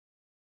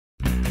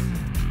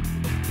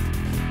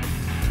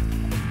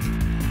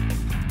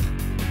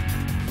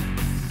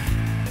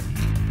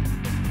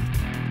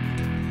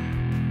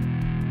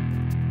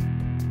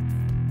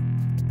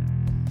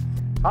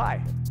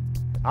Hi,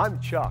 I'm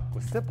Chuck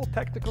with Simple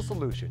Technical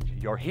Solutions,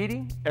 your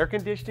heating, air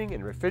conditioning,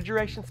 and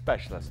refrigeration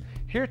specialist,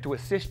 here to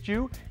assist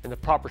you in the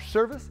proper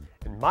service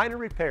and minor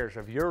repairs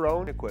of your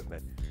own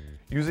equipment,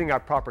 using our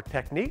proper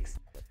techniques,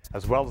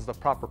 as well as the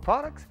proper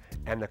products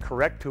and the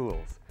correct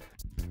tools.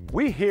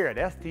 We here at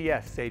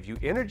SDS save you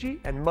energy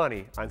and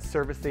money on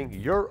servicing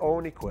your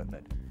own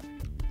equipment.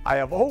 I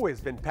have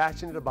always been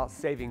passionate about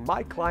saving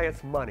my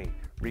clients money,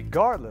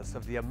 regardless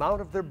of the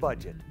amount of their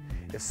budget.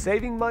 If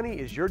saving money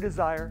is your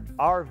desire,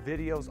 our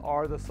videos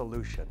are the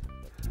solution.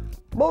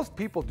 Most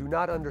people do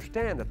not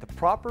understand that the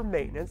proper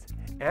maintenance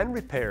and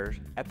repairs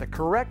at the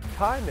correct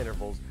time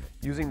intervals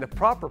using the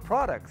proper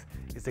products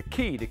is the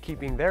key to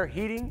keeping their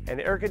heating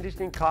and air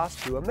conditioning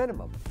costs to a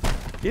minimum.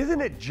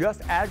 Isn't it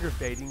just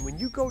aggravating when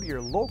you go to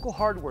your local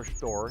hardware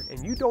store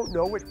and you don't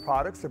know which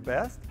products are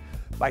best?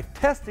 By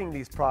testing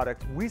these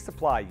products we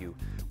supply you,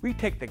 we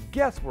take the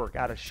guesswork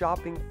out of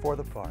shopping for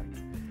the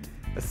parts.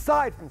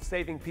 Aside from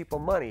saving people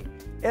money,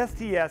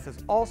 SDS is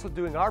also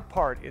doing our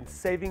part in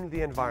saving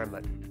the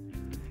environment.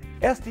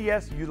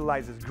 SDS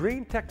utilizes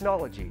green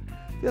technology.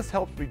 This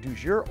helps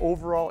reduce your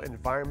overall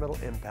environmental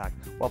impact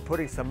while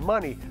putting some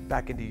money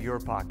back into your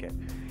pocket.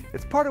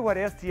 It's part of what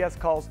SDS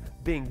calls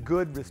being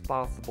good,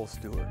 responsible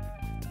steward.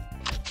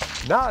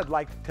 Now I'd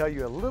like to tell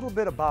you a little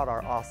bit about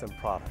our awesome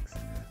products.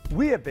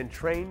 We have been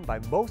trained by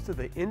most of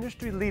the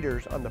industry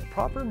leaders on the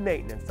proper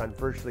maintenance on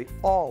virtually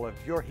all of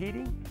your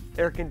heating,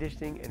 air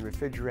conditioning, and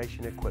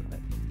refrigeration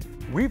equipment.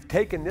 We've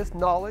taken this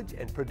knowledge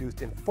and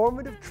produced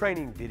informative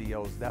training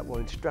videos that will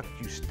instruct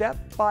you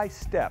step by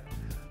step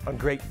on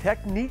great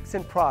techniques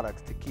and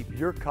products to keep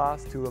your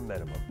costs to a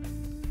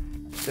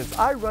minimum. Since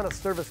I run a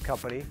service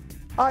company,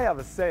 I have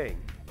a saying,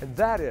 and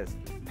that is,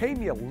 pay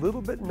me a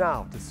little bit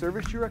now to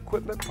service your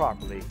equipment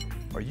properly,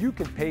 or you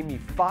can pay me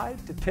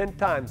 5 to 10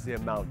 times the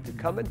amount to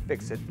come and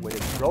fix it when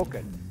it's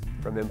broken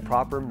from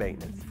improper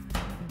maintenance.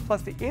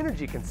 Plus, the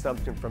energy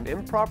consumption from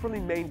improperly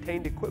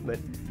maintained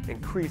equipment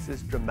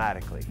increases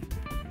dramatically.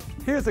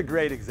 Here's a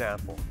great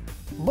example.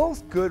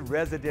 Most good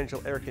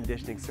residential air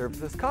conditioning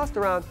services cost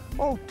around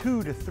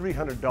 $200 to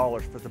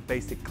 $300 for the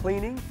basic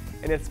cleaning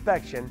and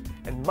inspection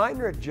and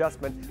minor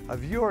adjustment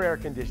of your air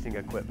conditioning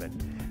equipment,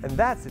 and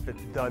that's if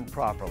it's done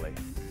properly.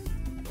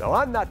 Now,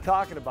 I'm not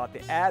talking about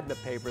the ad in the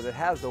paper that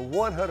has the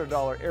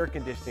 $100 air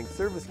conditioning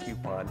service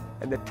coupon,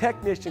 and the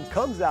technician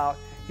comes out,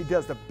 he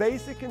does the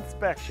basic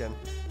inspection,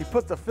 he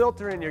puts a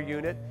filter in your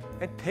unit,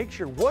 and takes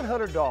your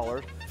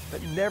 $100,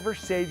 but never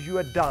saves you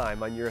a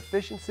dime on your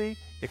efficiency,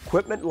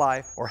 equipment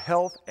life, or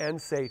health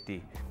and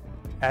safety.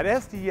 At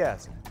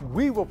SDS,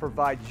 we will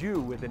provide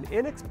you with an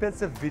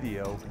inexpensive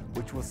video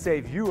which will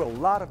save you a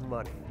lot of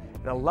money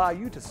and allow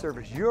you to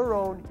service your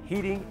own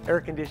heating,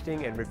 air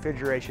conditioning, and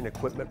refrigeration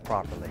equipment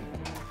properly.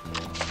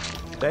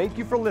 Thank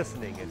you for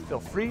listening, and feel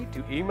free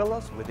to email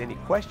us with any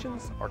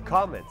questions or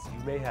comments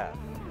you may have.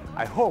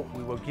 I hope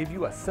we will give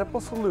you a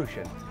simple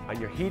solution on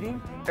your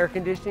heating, air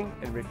conditioning,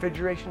 and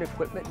refrigeration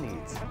equipment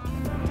needs.